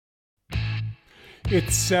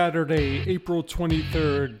It's Saturday, April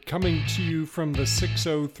 23rd, coming to you from the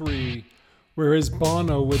 603, where as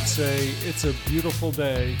Bono would say, it's a beautiful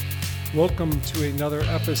day. Welcome to another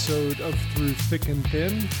episode of Through Thick and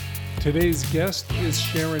Thin. Today's guest is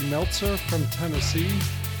Sharon Meltzer from Tennessee.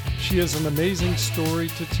 She has an amazing story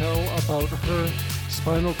to tell about her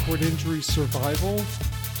spinal cord injury survival.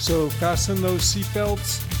 So fasten those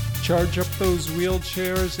seatbelts, charge up those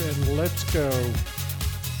wheelchairs, and let's go.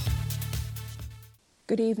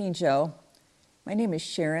 Good evening, Joe. My name is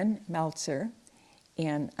Sharon Meltzer,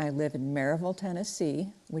 and I live in Maryville,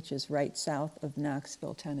 Tennessee, which is right south of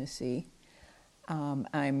Knoxville, Tennessee.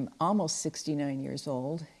 I'm almost 69 years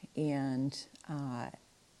old, and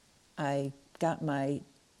I got my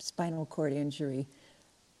spinal cord injury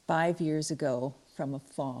 5 years ago from a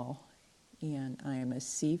fall, and I am a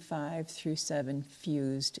C5 through 7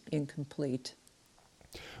 fused incomplete.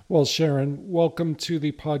 Well, Sharon, welcome to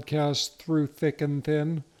the podcast Through Thick and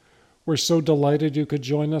Thin. We're so delighted you could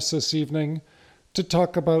join us this evening to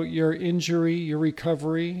talk about your injury, your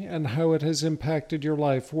recovery, and how it has impacted your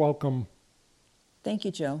life. Welcome. Thank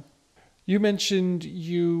you, Joe. You mentioned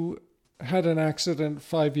you had an accident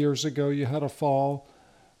 5 years ago. You had a fall.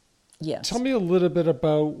 Yes. Tell me a little bit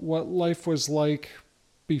about what life was like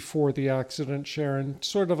before the accident, Sharon.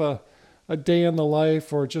 Sort of a day in the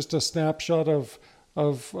life or just a snapshot of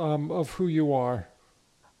who you are.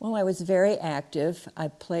 Well, I was very active. I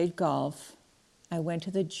played golf. I went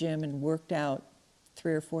to the gym and worked out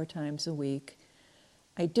 3 or 4 times a week.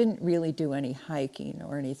 I didn't really do any hiking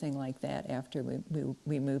or anything like that after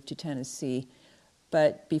we moved to Tennessee.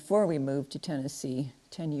 But before we moved to Tennessee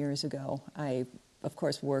 10 years ago, I, of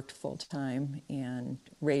course, worked full-time and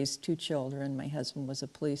raised 2 children. My husband was a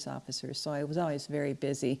police officer, so I was always very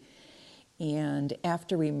busy. And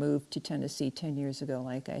after we moved to Tennessee 10 years ago,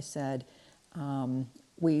 like I said,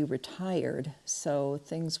 we retired, so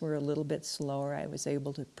things were a little bit slower. I was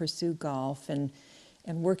able to pursue golf and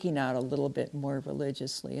working out a little bit more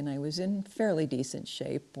religiously, and I was in fairly decent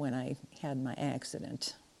shape when I had my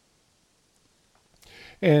accident.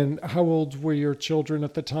 And how old were your children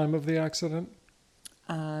at the time of the accident?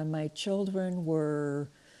 My children were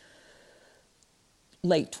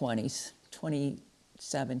late 20s,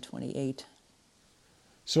 27, 28.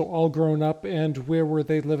 So all grown up, and where were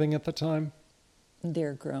they living at the time?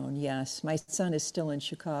 They're grown, yes. My son is still in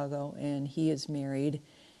Chicago, and he is married.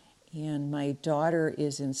 And my daughter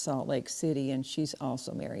is in Salt Lake City, and she's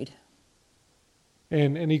also married.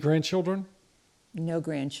 And any grandchildren? No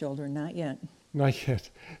grandchildren, not yet. Not yet.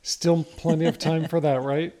 Still plenty of time for that,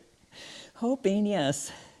 right? Hoping,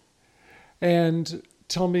 yes. And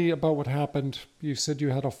tell me about what happened. You said you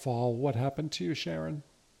had a fall. What happened to you, Sharon?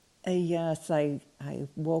 Yes, I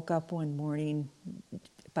woke up one morning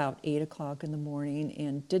about 8 o'clock in the morning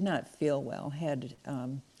and did not feel well. Had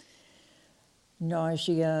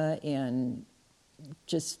nausea and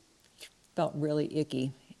just felt really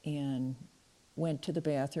icky, and went to the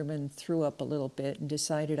bathroom and threw up a little bit and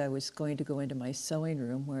decided I was going to go into my sewing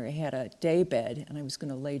room where I had a day bed, and I was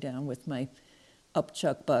going to lay down with my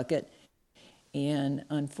upchuck bucket. And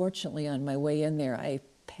unfortunately, on my way in there, I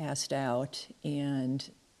passed out, and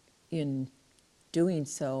in doing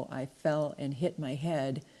so, I fell and hit my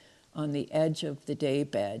head on the edge of the day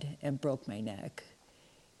bed and broke my neck.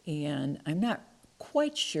 And I'm not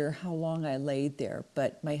quite sure how long I laid there,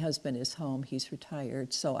 but my husband is home, he's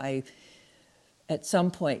retired, so I at some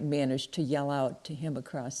point managed to yell out to him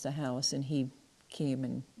across the house, and he came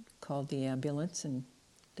and called the ambulance, and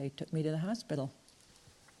they took me to the hospital.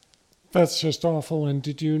 That's just awful. And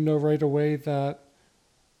did you know right away that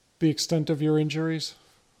the extent of your injuries?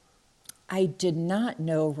 I did not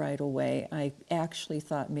know right away. I actually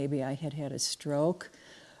thought maybe I had had a stroke,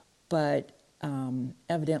 but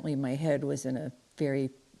evidently my head was in a very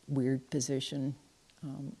weird position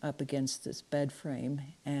up against this bed frame,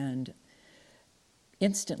 and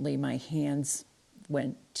instantly my hands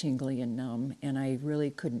went tingly and numb, and I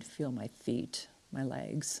really couldn't feel my feet, my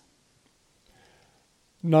legs.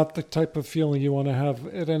 Not the type of feeling you want to have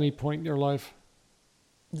at any point in your life.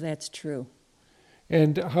 That's true.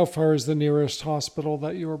 And how far is the nearest hospital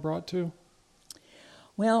that you were brought to?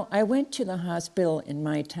 Well, I went to the hospital in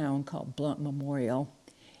my town called Blount Memorial,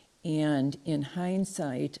 and in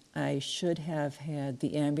hindsight, I should have had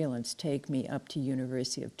the ambulance take me up to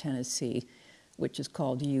University of Tennessee, which is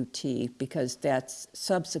called UT, because that's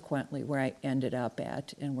subsequently where I ended up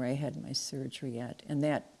at and where I had my surgery at, and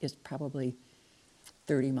that is probably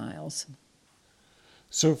 30 miles.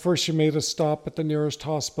 So first you made a stop at the nearest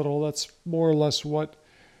hospital. That's more or less what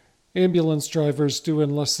ambulance drivers do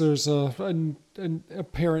unless there's an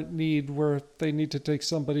apparent need where they need to take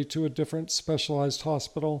somebody to a different specialized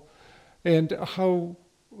hospital. And how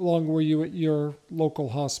long were you at your local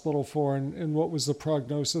hospital for, and what was the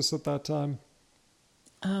prognosis at that time?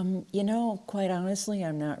 Quite honestly,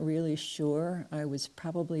 I'm not really sure. I was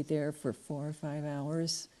probably there for 4 or 5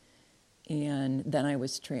 hours, and then I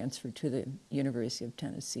was transferred to the University of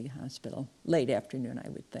Tennessee Hospital. Late afternoon, I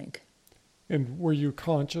would think. And were you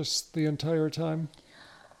conscious the entire time?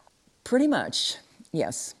 Pretty much,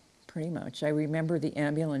 yes, pretty much. I remember the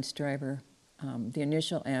ambulance driver, the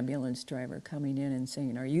initial ambulance driver coming in and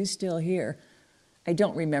saying, "Are you still here?" I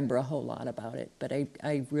don't remember a whole lot about it, but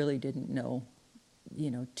I really didn't know,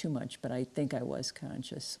 too much, but I think I was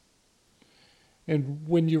conscious. And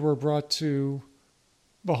when you were brought to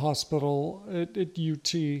the hospital at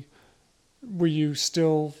UT, were you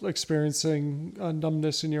still experiencing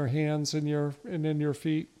numbness in your hands and in your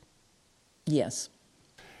feet? Yes.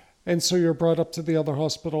 And so you're brought up to the other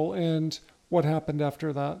hospital, and what happened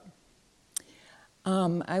after that?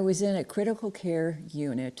 I was in a critical care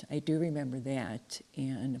unit. I do remember that.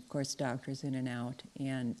 And of course, doctors in and out.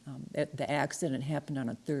 And the accident happened on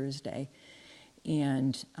a Thursday.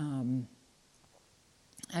 And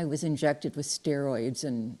I was injected with steroids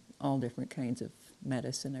and all different kinds of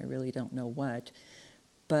medicine. I really don't know what.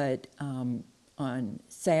 But on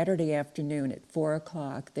Saturday afternoon at 4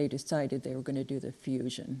 o'clock, they decided they were going to do the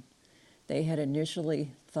fusion. They had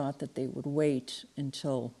initially thought that they would wait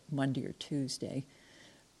until Monday or Tuesday,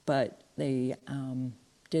 but they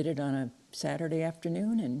did it on a Saturday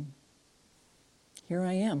afternoon, and here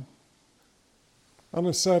I am. On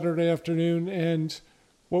a Saturday afternoon, and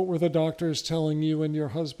what were the doctors telling you and your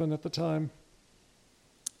husband at the time?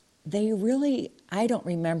 I don't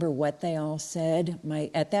remember what they all said.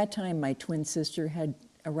 At that time, my twin sister had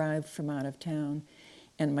arrived from out of town,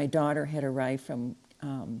 and my daughter had arrived from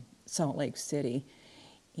Salt Lake City.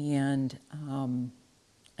 And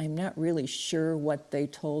I'm not really sure what they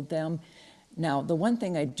told them. Now, the one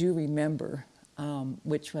thing I do remember,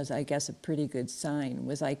 which was, I guess, a pretty good sign,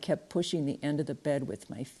 was I kept pushing the end of the bed with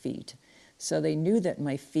my feet. So they knew that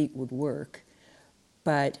my feet would work,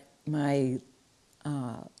 but my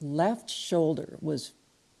left shoulder was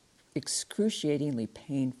excruciatingly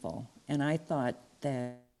painful, and I thought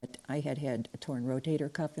that I had had a torn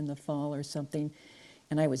rotator cuff in the fall or something,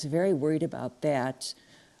 and I was very worried about that.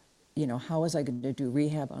 How was I going to do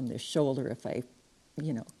rehab on this shoulder if I,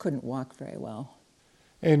 couldn't walk very well?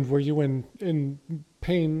 And were you in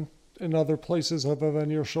pain in other places other than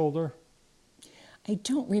your shoulder? I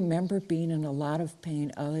don't remember being in a lot of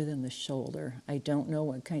pain other than the shoulder. I don't know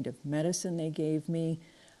what kind of medicine they gave me.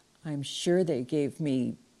 I'm sure they gave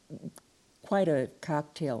me quite a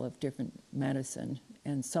cocktail of different medicine,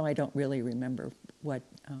 and so I don't really remember what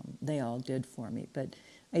they all did for me. But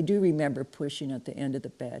I do remember pushing at the end of the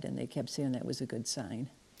bed, and they kept saying that was a good sign.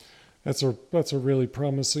 That's a really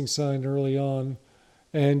promising sign early on.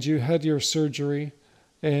 And you had your surgery.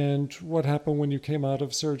 And what happened when you came out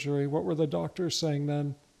of surgery? What were the doctors saying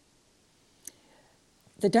then?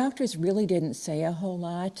 The doctors really didn't say a whole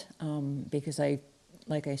lot because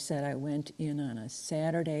like I said, I went in on a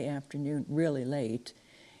Saturday afternoon really late.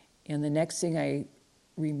 And the next thing I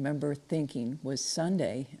remember thinking was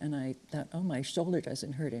Sunday, and I thought, oh, my shoulder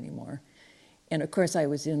doesn't hurt anymore. And of course, I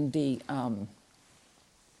was in the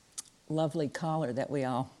lovely collar that we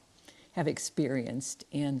all have experienced,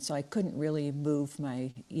 and so I couldn't really move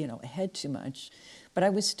my head too much, but I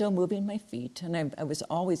was still moving my feet, and I was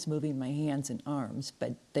always moving my hands and arms,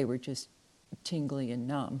 but they were just tingly and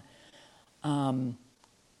numb. And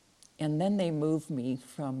then they moved me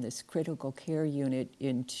from this critical care unit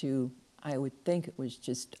into, I would think it was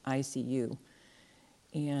just ICU,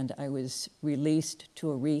 and I was released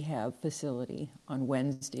to a rehab facility on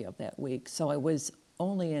Wednesday of that week, so I was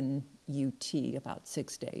only in UT about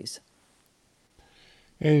 6 days.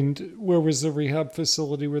 And where was the rehab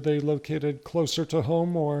facility? Were they located closer to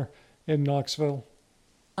home or in Knoxville?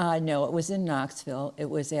 No, it was in Knoxville. It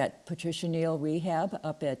was at Patricia Neal Rehab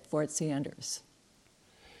up at Fort Sanders.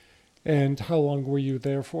 And how long were you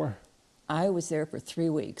there for? I was there for 3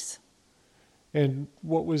 weeks. And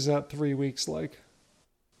what was that 3 weeks like?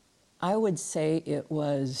 I would say it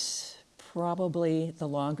was probably the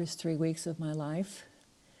longest 3 weeks of my life.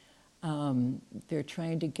 They're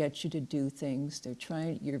trying to get you to do things.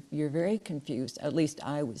 You're very confused. At least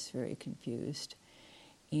I was very confused.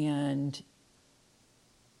 And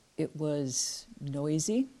it was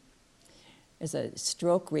noisy. It's a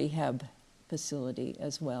stroke rehab facility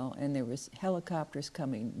as well, and there was helicopters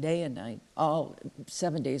coming day and night, all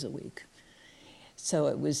 7 days a week. So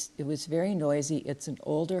it was very noisy. It's an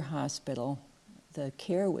older hospital. The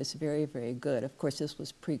care was very, very good. Of course, this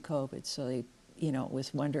was pre-COVID, so they, you know, it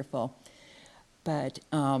was wonderful. But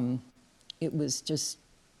it was just,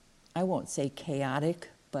 I won't say chaotic,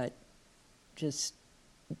 but just,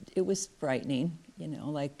 it was frightening, you know,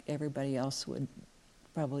 like everybody else would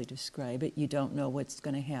probably describe it. You don't know what's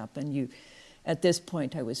going to happen. At this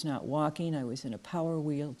point, I was not walking. I was in a power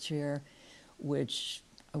wheelchair, which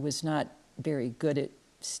I was not very good at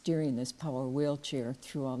steering this power wheelchair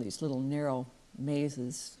through all these little narrow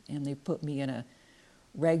mazes, and they put me in a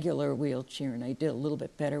regular wheelchair, and I did a little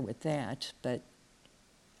bit better with that, but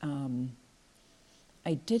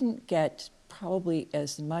I didn't get probably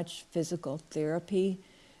as much physical therapy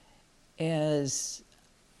as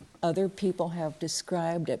other people have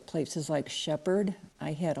described at places like Shepherd.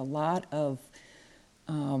 I had a lot of,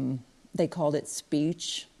 they called it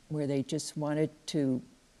speech, where they just wanted to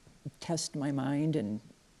test my mind and,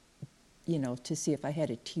 you know, to see if I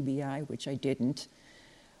had a TBI, which I didn't.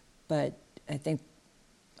 But I think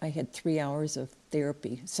I had 3 hours of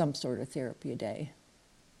therapy, some sort of therapy a day.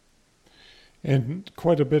 And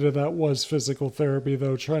quite a bit of that was physical therapy,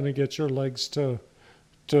 though, trying to get your legs to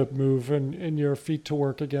move and your feet to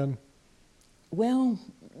work again. Well,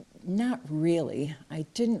 not really. I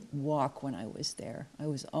didn't walk when I was there. I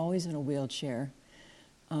was always in a wheelchair.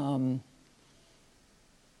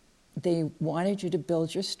 They wanted you to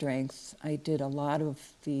build your strength. I did a lot of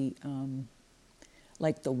the,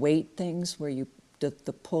 like the weight things where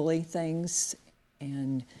the pulley things,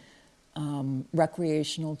 and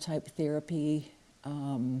recreational type therapy.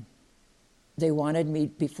 They wanted me,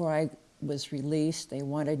 before I was released, they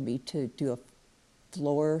wanted me to do a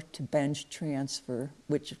floor to bench transfer,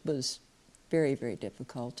 which was very, very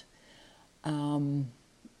difficult.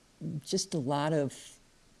 Just a lot of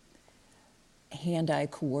hand-eye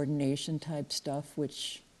coordination type stuff,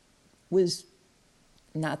 which was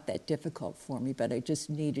not that difficult for me, but I just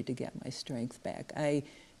needed to get my strength back.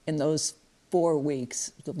 In those 4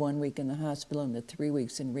 weeks, the 1 week in the hospital and the 3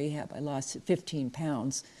 weeks in rehab, I lost 15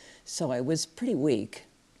 pounds, so I was pretty weak.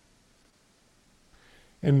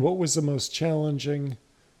 And what was the most challenging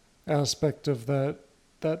aspect of that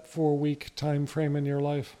 4-week time frame in your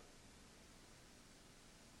life?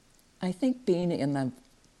 I think being in the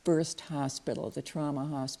first hospital, the trauma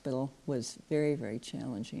hospital, was very, very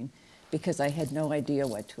challenging because I had no idea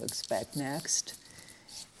what to expect next.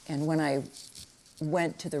 And when I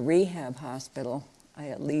went to the rehab hospital, I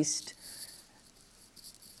at least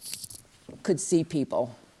could see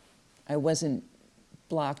people. I wasn't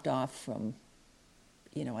blocked off from,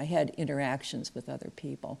 you know, I had interactions with other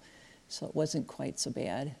people, so it wasn't quite so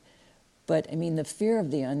bad. But I mean, the fear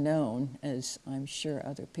of the unknown, as I'm sure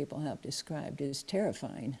other people have described, is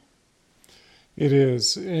terrifying. It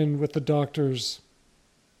is. And with the doctors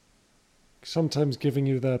sometimes giving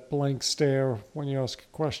you that blank stare when you ask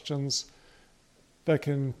questions, that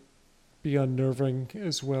can be unnerving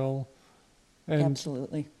as well. And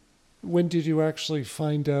absolutely. When did you actually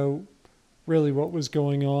find out really what was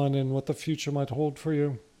going on and what the future might hold for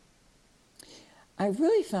you? I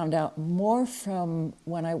really found out more from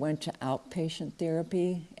when I went to outpatient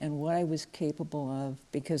therapy and what I was capable of,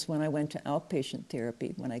 because when I went to outpatient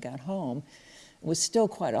therapy, when I got home, it was still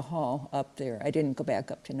quite a haul up there. I didn't go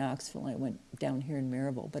back up to Knoxville. I went down here in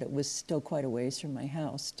Maryville, but it was still quite a ways from my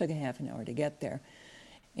house. It took a half an hour to get there.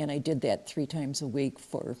 And I did that 3 times a week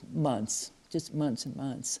for months, just months and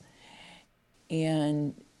months.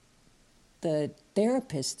 And the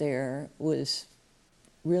therapist there was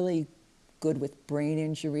really good with brain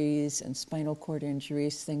injuries and spinal cord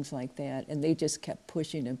injuries, things like that. And they just kept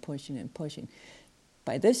pushing and pushing and pushing.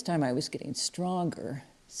 By this time, I was getting stronger,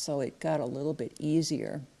 so it got a little bit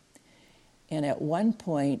easier. And at one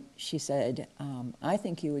point, she said, I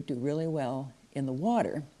think you would do really well in the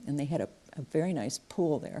water. And they had a very nice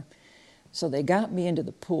pool there. So they got me into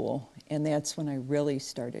the pool, and that's when I really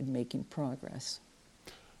started making progress.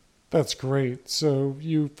 That's great. So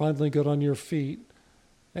you finally got on your feet.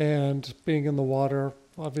 And being in the water,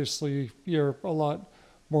 obviously you're a lot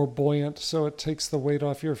more buoyant, so it takes the weight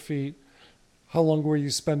off your feet. How long were you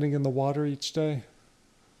spending in the water each day?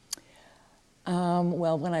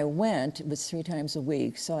 Well, when I went, it was 3 times a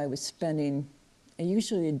week, so I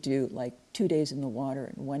usually do like 2 days in the water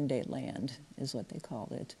and 1 day land, is what they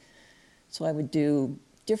called it. So I would do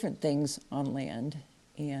different things on land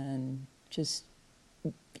and just,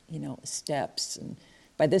 you know, steps. And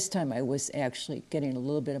by this time, I was actually getting a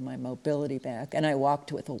little bit of my mobility back, and I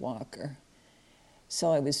walked with a walker.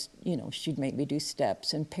 So I was, you know, she'd make me do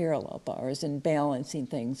steps and parallel bars and balancing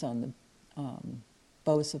things on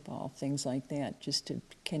Bosa ball, things like that, just to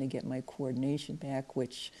kind of get my coordination back,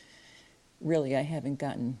 which really I haven't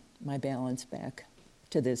gotten my balance back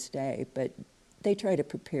to this day, but they try to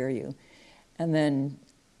prepare you. And then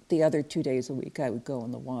the other 2 days a week I would go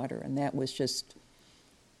in the water, and that was just,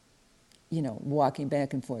 walking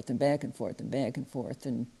back and forth and back and forth and back and forth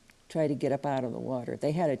and try to get up out of the water.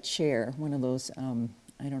 They had a chair, one of those,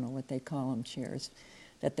 I don't know what they call them, chairs,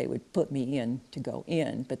 that they would put me in to go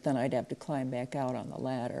in, but then I'd have to climb back out on the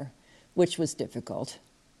ladder, which was difficult.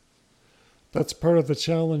 That's part of the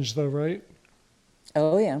challenge, though, right?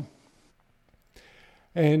 Oh, yeah.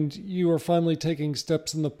 And you were finally taking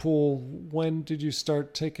steps in the pool. When did you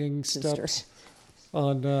start taking steps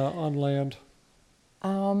on land?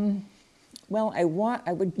 Well, I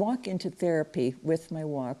would walk into therapy with my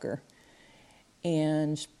walker,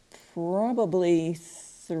 and probably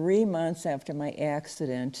 3 months after my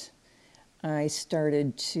accident, I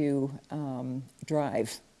started to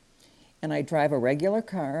drive. And I drive a regular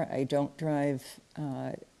car. I don't drive,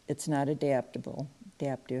 it's not adaptive.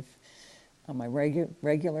 My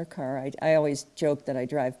regular car. I always joke that I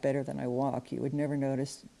drive better than I walk. You would never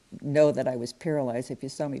know that I was paralyzed if you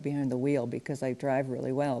saw me behind the wheel, because I drive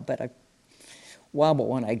really well, but I wobble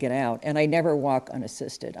when I get out. And I never walk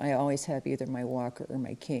unassisted. I always have either my walker or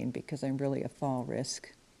my cane, because I'm really a fall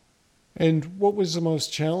risk. And what was the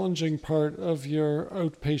most challenging part of your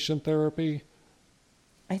outpatient therapy?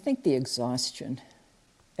 I think the exhaustion.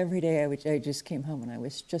 Every day I just came home and I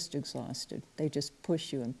was just exhausted. They just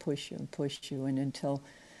push you and push you and push you, and until,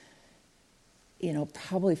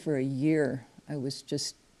 probably for a year, I was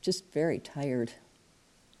just very tired.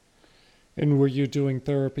 And were you doing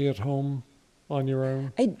therapy at home on your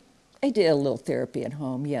own? I did a little therapy at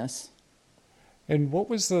home, yes. And what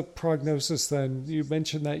was the prognosis then? You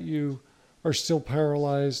mentioned that you are still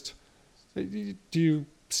paralyzed. Do you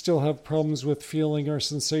still have problems with feeling or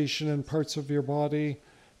sensation in parts of your body?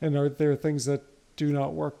 And are there things that do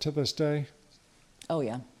not work to this day? Oh,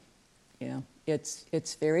 yeah. Yeah.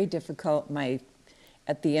 It's very difficult.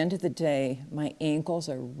 At the end of the day, my ankles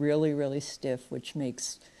are really, really stiff, which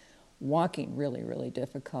makes walking really, really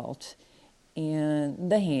difficult.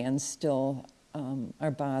 And the hands still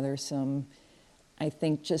are bothersome. I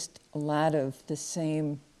think just a lot of the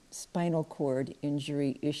same spinal cord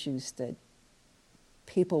injury issues that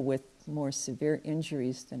people with more severe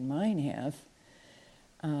injuries than mine have.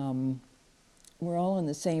 We're all in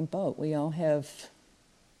the same boat. We all have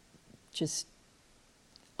just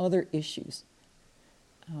other issues.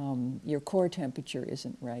 Your core temperature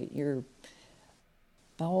isn't right. Your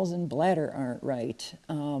bowels and bladder aren't right.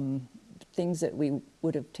 Things that we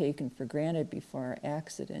would have taken for granted before our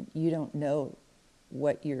accident. You don't know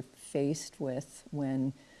what you're faced with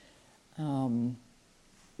when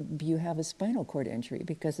you have a spinal cord injury,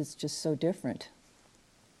 because it's just so different.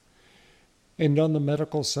 And on the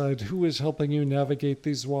medical side, who is helping you navigate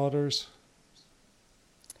these waters?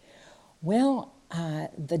 Well,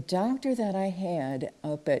 the doctor that I had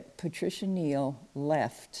up at Patricia Neal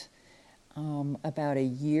left about a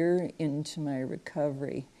year into my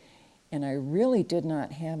recovery, and I really did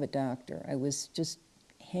not have a doctor. I was just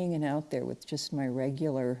hanging out there with just my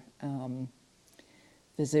regular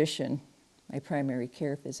physician, my primary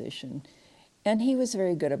care physician, and he was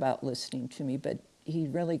very good about listening to me, but he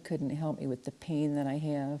really couldn't help me with the pain that I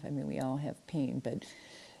have. I mean, we all have pain, but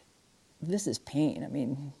this is pain. I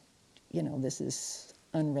mean, this is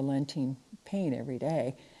unrelenting pain every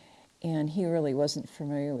day. And he really wasn't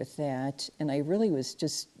familiar with that. And I really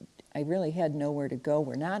had nowhere to go.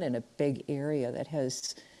 We're not in a big area that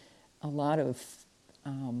has a lot of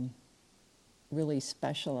really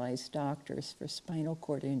specialized doctors for spinal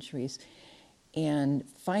cord injuries. And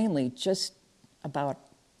finally, just about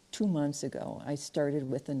 2 months ago, I started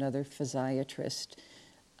with another physiatrist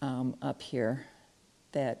up here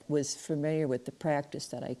that was familiar with the practice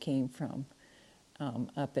that I came from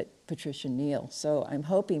up at Patricia Neal. So I'm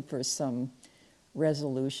hoping for some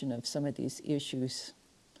resolution of some of these issues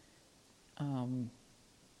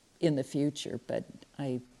in the future, but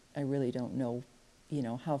I really don't know,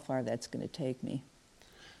 how far that's going to take me.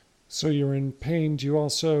 So you're in pain. Do you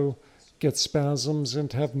also get spasms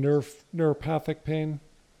and have neuropathic pain?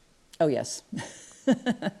 Oh, yes.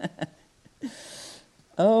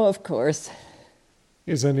 Oh, of course.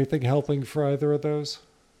 Is anything helping for either of those?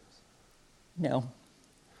 No.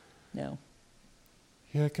 Yeah,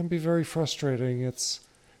 it can be very frustrating. It's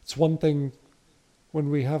one thing when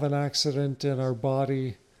we have an accident and our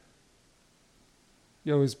body,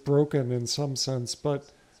 is broken in some sense,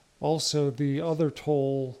 but also the other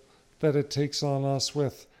toll that it takes on us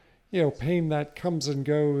with, pain that comes and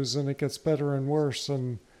goes and it gets better and worse,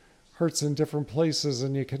 and hurts in different places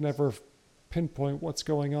and you can never pinpoint what's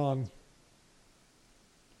going on.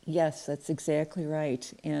 Yes, that's exactly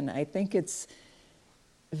right. And I think it's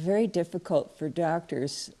very difficult for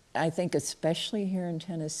doctors. I think especially here in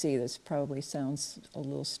Tennessee, this probably sounds a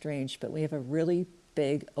little strange, but we have a really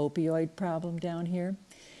big opioid problem down here.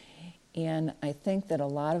 And I think that a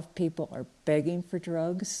lot of people are begging for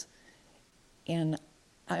drugs. And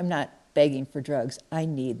I'm not begging for drugs, I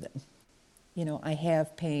need them. You know, I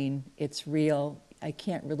have pain, it's real. I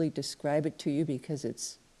can't really describe it to you because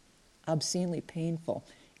it's obscenely painful.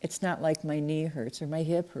 It's not like my knee hurts or my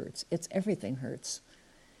hip hurts, it's everything hurts.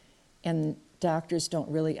 And doctors don't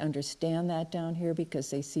really understand that down here because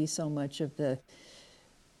they see so much of the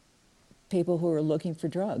people who are looking for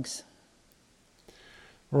drugs.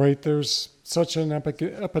 Right, there's such an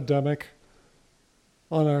epidemic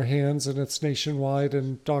on our hands, and it's nationwide,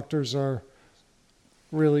 and doctors are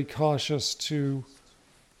really cautious to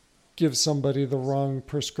give somebody the wrong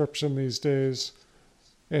prescription these days.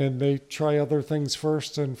 And they try other things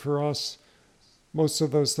first, and for us, most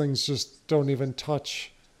of those things just don't even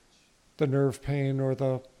touch the nerve pain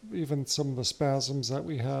or even some of the spasms that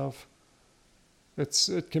we have.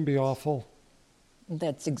 It can be awful.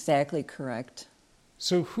 That's exactly correct.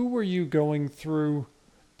 So who were you going through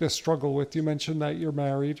this struggle with? You mentioned that you're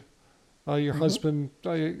married. Your husband,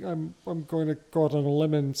 I'm going to go out on a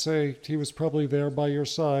limb and say he was probably there by your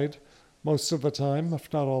side most of the time,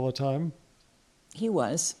 if not all the time. He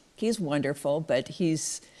was. He's wonderful, but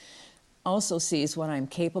he's also sees what I'm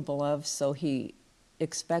capable of, so he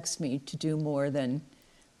expects me to do more than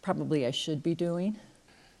probably I should be doing.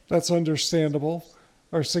 That's understandable.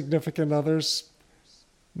 Our significant others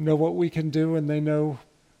know what we can do, and they know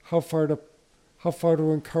how far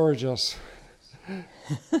to encourage us.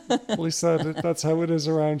 At least that's how it is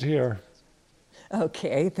around here.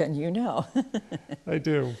 Okay, then you know. I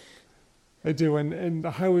do. And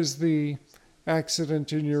how is the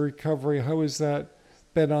accident in your recovery, how has that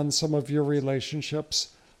been on some of your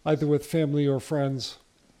relationships, either with family or friends?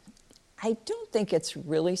 I don't think it's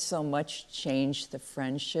really so much changed the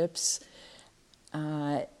friendships.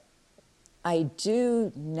 I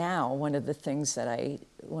do now, one of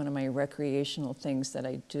my recreational things that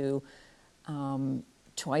I do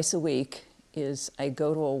twice a week is I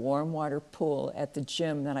go to a warm water pool at the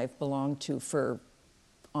gym that I've belonged to for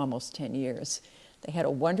almost 10 years. They had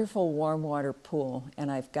a wonderful warm water pool,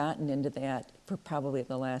 and I've gotten into that for probably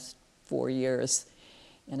the last 4 years.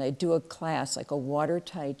 And I do a class, like a water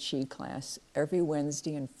Tai Chi class, every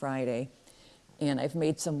Wednesday and Friday. And I've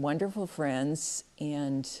made some wonderful friends,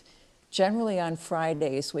 and generally on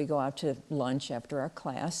Fridays we go out to lunch after our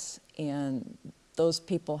class, and those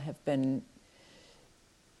people have been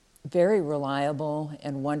very reliable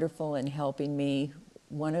and wonderful in helping me.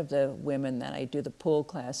 One of the women that I do the pool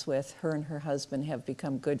class with, her and her husband have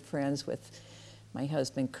become good friends with my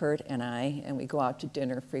husband Kurt and I, and we go out to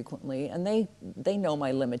dinner frequently, and they know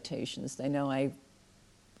my limitations. They know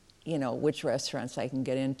which restaurants I can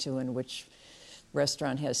get into and which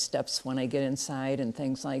restaurant has steps when I get inside and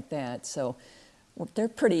things like that. So they're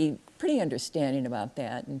pretty understanding about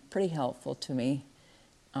that and pretty helpful to me.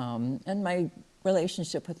 And my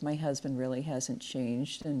relationship with my husband really hasn't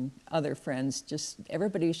changed, and other friends,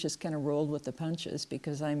 everybody's just kind of rolled with the punches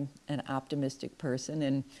because I'm an optimistic person,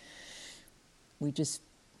 and we just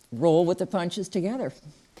roll with the punches together.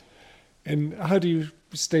 And how do you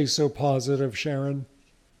stay so positive, Sharon?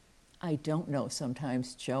 I don't know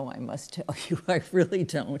sometimes, Joe, I must tell you, I really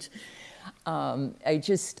don't.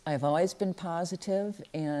 I've always been positive,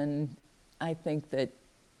 and I think that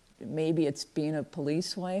maybe it's being a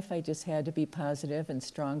police wife. I just had to be positive and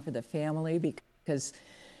strong for the family because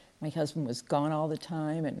my husband was gone all the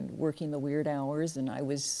time and working the weird hours, and I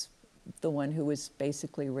was the one who was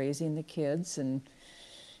basically raising the kids and,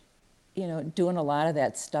 doing a lot of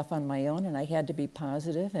that stuff on my own, and I had to be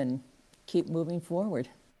positive and keep moving forward.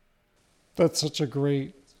 That's such a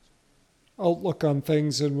great outlook on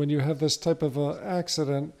things, and when you have this type of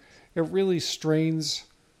accident, it really strains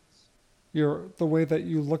the way that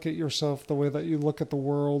you look at yourself, the way that you look at the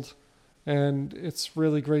world, and it's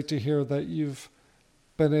really great to hear that you've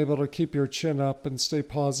been able to keep your chin up and stay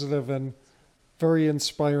positive, and very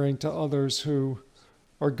inspiring to others who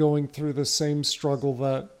are going through the same struggle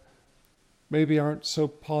that maybe aren't so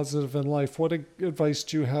positive in life. What advice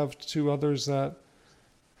do you have to others that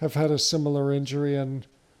have had a similar injury and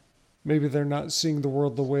maybe they're not seeing the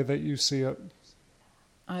world the way that you see it?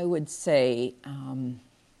 I would say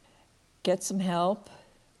get some help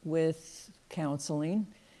with counseling.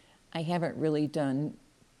 I haven't really done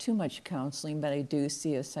too much counseling, but I do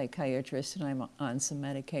see a psychiatrist and I'm on some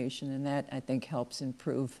medication, and that I think helps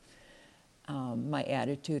improve my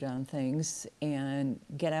attitude on things, and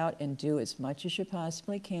get out and do as much as you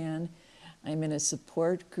possibly can. I'm in a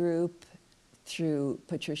support group through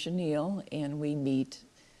Patricia Neal, and we meet,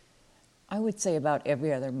 I would say, about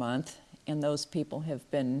every other month, and those people have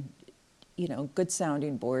been, good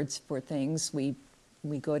sounding boards for things. We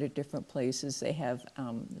go to different places. They have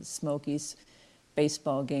Smokies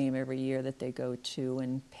baseball game every year that they go to,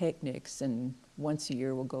 and picnics, and once a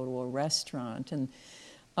year we'll go to a restaurant, and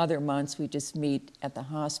other months we just meet at the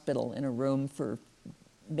hospital in a room for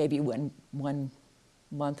maybe one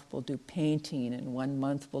month we'll do painting, and 1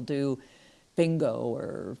 month we'll do bingo,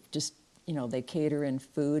 or just, they cater in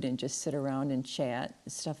food and just sit around and chat,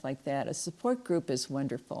 stuff like that. A support group is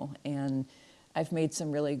wonderful, and I've made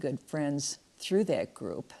some really good friends through that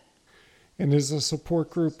group. And is the support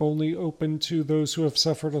group only open to those who have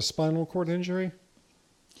suffered a spinal cord injury?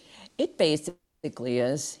 It basically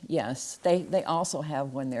is, yes. They also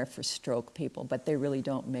have one there for stroke people, but they really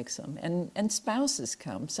don't mix them. And spouses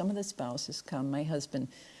come. Some of the spouses come. My husband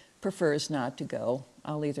prefers not to go.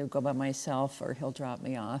 I'll either go by myself or he'll drop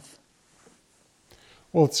me off.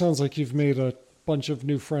 Well, it sounds like you've made a bunch of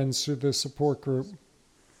new friends through this support group.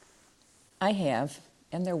 I have,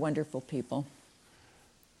 and they're wonderful people.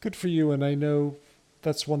 Good for you, and I know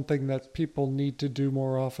that's one thing that people need to do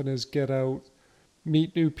more often is get out,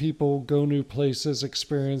 meet new people, go new places,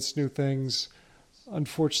 experience new things.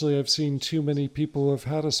 Unfortunately, I've seen too many people who have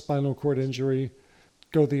had a spinal cord injury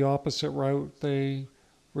go the opposite route. They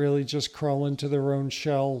really just crawl into their own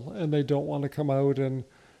shell and they don't want to come out. And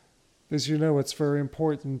as you know, it's very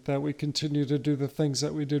important that we continue to do the things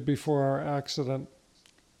that we did before our accident.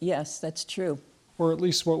 Yes, that's true. Or at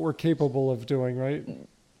least what we're capable of doing, right?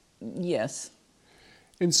 Yes.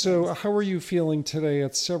 And so how are you feeling today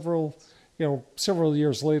at several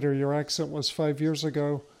years later? Your accident was 5 years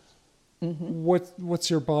ago. Mm-hmm. What's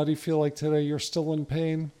your body feel like today? You're still in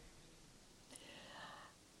pain?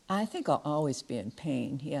 I think I'll always be in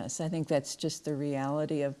pain, yes. I think that's just the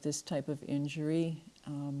reality of this type of injury.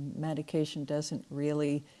 Medication doesn't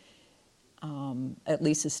really, at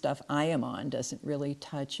least the stuff I am on, doesn't really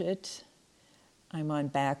touch it. I'm on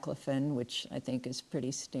baclofen, which I think is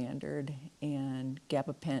pretty standard, and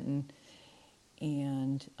gabapentin,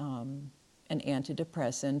 and an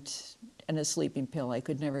antidepressant, and a sleeping pill. I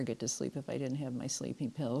could never get to sleep if I didn't have my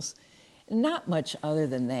sleeping pills. Not much other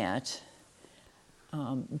than that.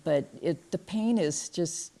 But the pain is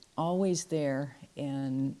just always there,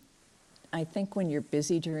 and I think when you're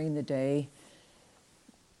busy during the day,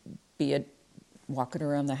 be it walking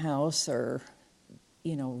around the house or,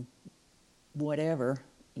 whatever,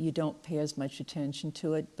 you don't pay as much attention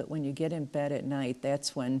to it, but when you get in bed at night,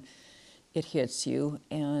 that's when it hits you,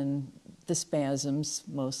 and the spasms,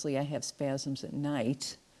 mostly I have spasms at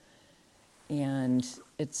night, and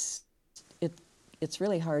it's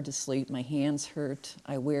really hard to sleep. My hands hurt.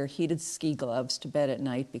 I wear heated ski gloves to bed at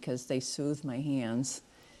night because they soothe my hands.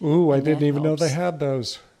 Ooh, I didn't even know they had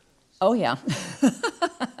those. Oh, yeah.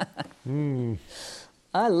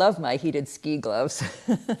 I love my heated ski gloves.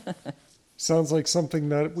 Sounds like something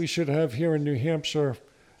that we should have here in New Hampshire,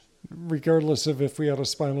 regardless of if we had a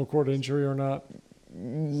spinal cord injury or not.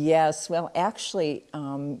 Yes, well, actually,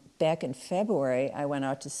 back in February, I went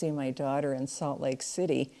out to see my daughter in Salt Lake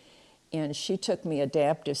City, and she took me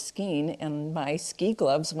adaptive skiing, and my ski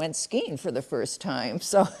gloves went skiing for the first time,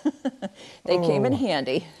 so they came in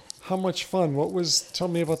handy. How much fun? Tell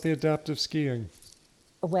me about the adaptive skiing.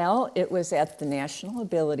 Well, it was at the National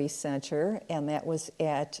Ability Center, and that was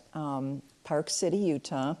at Park City,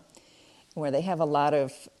 Utah, where they have a lot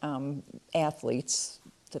of athletes,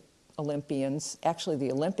 the Olympians. Actually,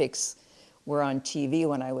 the Olympics were on TV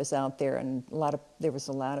when I was out there, and there was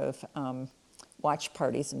a lot of watch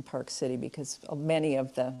parties in Park City because many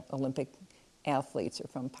of the Olympic athletes are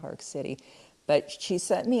from Park City. But she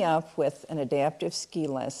set me up with an adaptive ski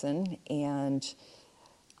lesson, and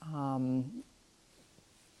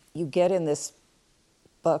you get in this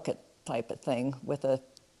bucket type of thing with a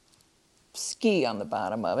ski on the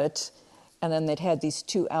bottom of it, and then they'd had these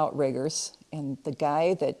two outriggers, and the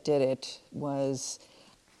guy that did it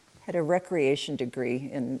had a recreation degree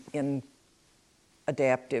in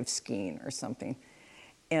adaptive skiing or something.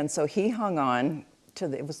 And so he hung on to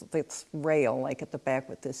it was this rail, like at the back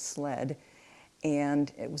with this sled,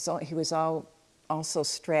 and he was also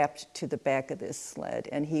strapped to the back of this sled,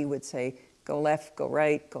 and he would say, go left, go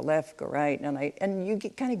right, go left, go right, and you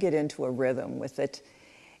kind of get into a rhythm with it.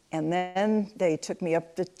 And then they took me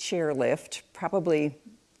up the chairlift, probably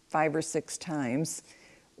 5 or 6 times,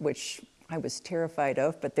 which I was terrified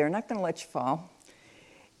of, but they're not going to let you fall.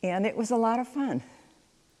 And it was a lot of fun.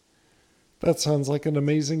 That sounds like an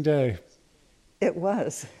amazing day. It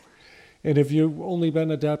was. And have you only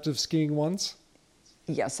been adaptive skiing once?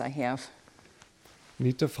 Yes, I have. You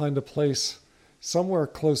need to find a place somewhere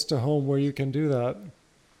close to home where you can do that.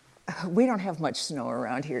 We don't have much snow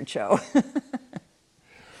around here, Joe.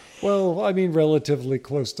 Well, I mean relatively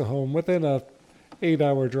close to home, within a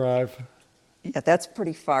 8-hour drive. Yeah, that's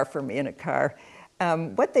pretty far for me in a car.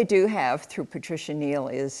 What they do have through Patricia Neal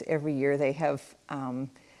is every year they have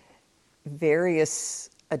various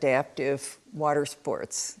adaptive water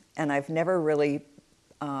sports, and I've never really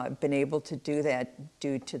been able to do that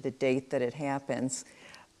due to the date that it happens.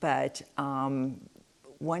 But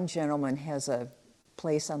one gentleman has a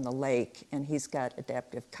place on the lake, and he's got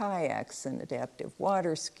adaptive kayaks and adaptive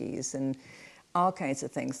water skis and all kinds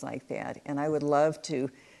of things like that. And I would love to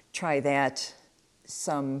try that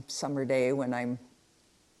some summer day when I'm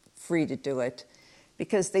free to do it,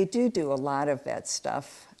 because they do a lot of that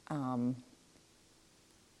stuff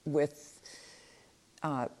with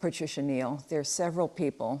Patricia Neal. There are several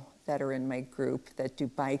people that are in my group that do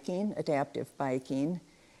biking, adaptive biking,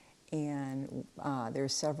 and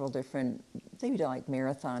there's several different, they do like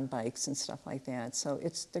marathon bikes and stuff like that. So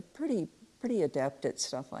they're pretty adept at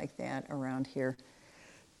stuff like that around here.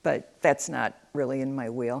 But that's not really in my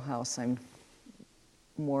wheelhouse. I'm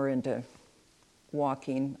more into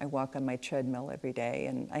walking. I walk on my treadmill every day,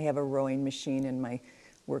 and I have a rowing machine in my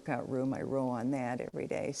workout room. I row on that every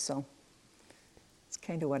day. So it's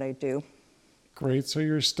kind of what I do. Great. So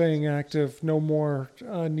you're staying active. No more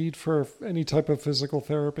need for any type of physical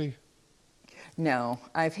therapy? No,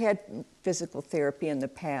 I've had physical therapy in the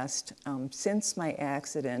past. Since my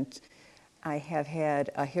accident, I have had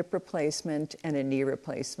a hip replacement and a knee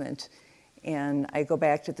replacement. And I go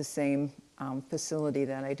back to the same facility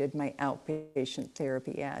that I did my outpatient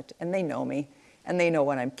therapy at. And they know me, and they know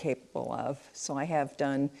what I'm capable of. So I have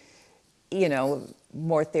done,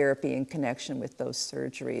 more therapy in connection with those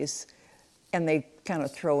surgeries. And they kind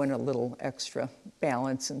of throw in a little extra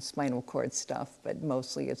balance and spinal cord stuff, but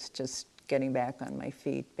mostly it's just getting back on my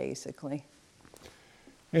feet, basically.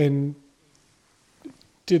 And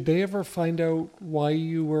did they ever find out why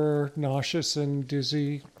you were nauseous and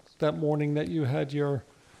dizzy that morning that you had your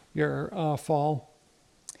fall?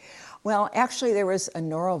 Well, actually, there was a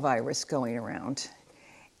norovirus going around,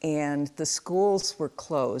 and the schools were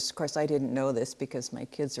closed. Of course, I didn't know this because my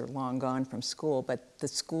kids are long gone from school, but the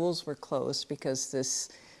schools were closed because this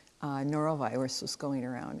norovirus was going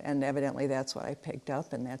around, and evidently that's what I picked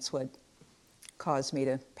up, and that's what caused me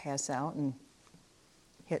to pass out and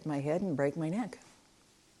hit my head and break my neck.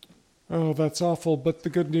 Oh, that's awful. But the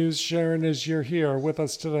good news, Sharon, is you're here with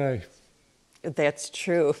us today. That's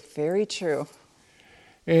true. Very true.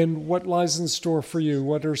 And what lies in store for you?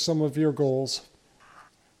 What are some of your goals?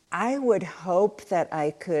 I would hope that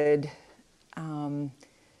I could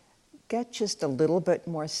get just a little bit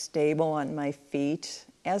more stable on my feet.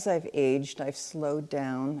 As I've aged, I've slowed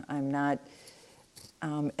down. I'm not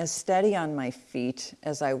as steady on my feet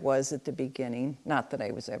as I was at the beginning. Not that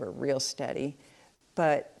I was ever real steady,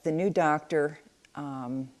 but the new doctor,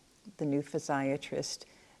 the new physiatrist,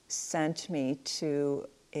 sent me to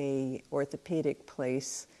a orthopedic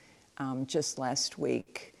place just last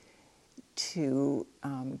week to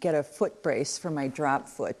get a foot brace for my drop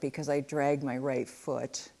foot because I dragged my right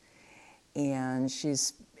foot, and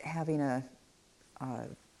she's having a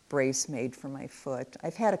brace made for my foot.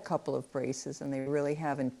 I've had a couple of braces, and they really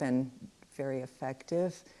haven't been very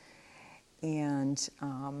effective. And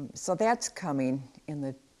so that's coming in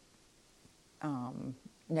the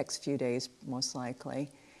next few days, most likely.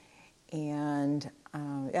 And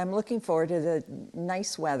I'm looking forward to the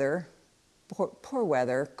nice weather. Poor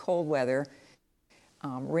weather, cold weather,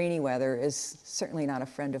 rainy weather is certainly not a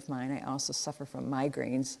friend of mine. I also suffer from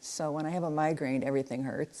migraines. So when I have a migraine, everything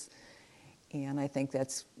hurts. And I think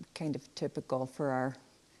that's kind of typical for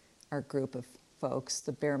our group of folks.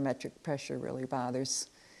 The barometric pressure really bothers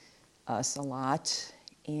us a lot.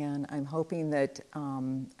 And I'm hoping that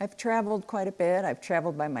I've traveled quite a bit. I've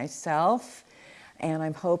traveled by myself. And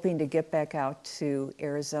I'm hoping to get back out to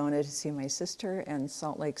Arizona to see my sister and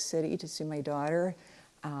Salt Lake City to see my daughter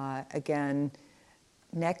again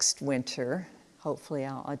next winter. Hopefully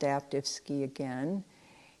I'll adaptive ski again.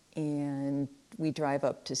 And we drive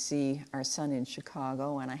up to see our son in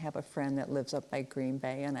Chicago, and I have a friend that lives up by Green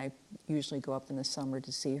Bay, and I usually go up in the summer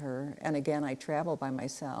to see her. And again, I travel by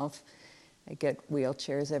myself. I get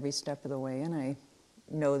wheelchairs every step of the way, and I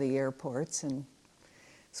know the airports, and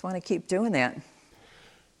just want to keep doing that.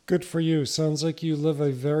 Good for you. Sounds like you live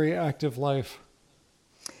a very active life.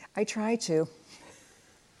 I try to.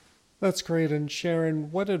 That's great. And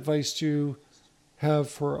Sharon, what advice do you have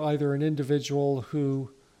for either an individual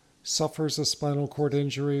who suffers a spinal cord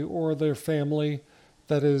injury or their family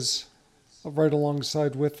that is right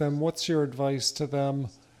alongside with them, what's your advice to them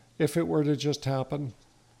if it were to just happen?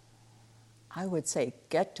 I would say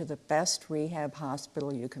get to the best rehab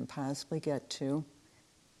hospital you can possibly get to.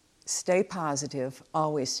 Stay positive,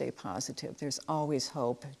 always stay positive. There's always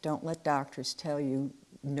hope. Don't let doctors tell you,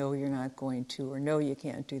 no, you're not going to, or no, you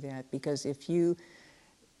can't do that, because if you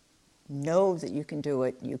know that you can do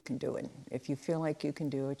it, you can do it. If you feel like you can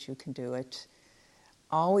do it, you can do it.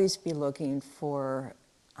 Always be looking for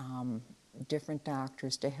different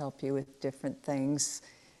doctors to help you with different things.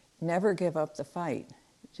 Never give up the fight.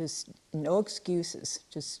 Just no excuses.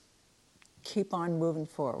 Just keep on moving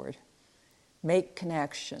forward. Make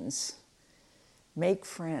connections. Make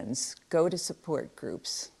friends. Go to support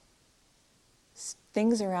groups.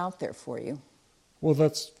 Things are out there for you. Well,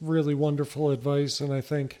 that's really wonderful advice, and I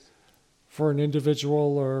think for an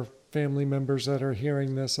individual or family members that are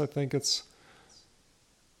hearing this, I think it's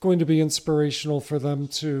going to be inspirational for them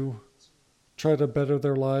to try to better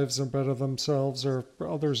their lives and better themselves or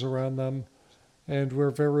others around them. And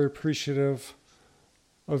we're very appreciative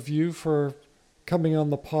of you for coming on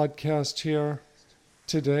the podcast here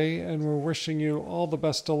today, and we're wishing you all the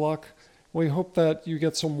best of luck. We hope that you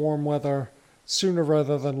get some warm weather sooner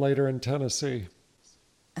rather than later in Tennessee.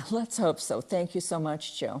 Let's hope so. Thank you so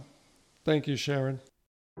much, Joe. Thank you, Sharon.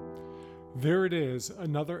 There it is,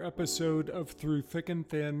 another episode of Through Thick and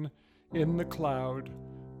Thin in the Cloud.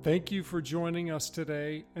 Thank you for joining us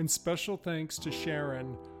today, and special thanks to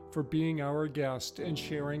Sharon for being our guest and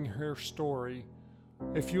sharing her story.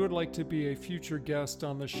 If you would like to be a future guest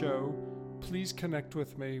on the show, please connect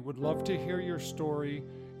with me. Would love to hear your story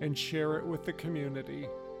and share it with the community.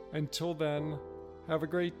 Until then, have a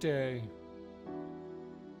great day.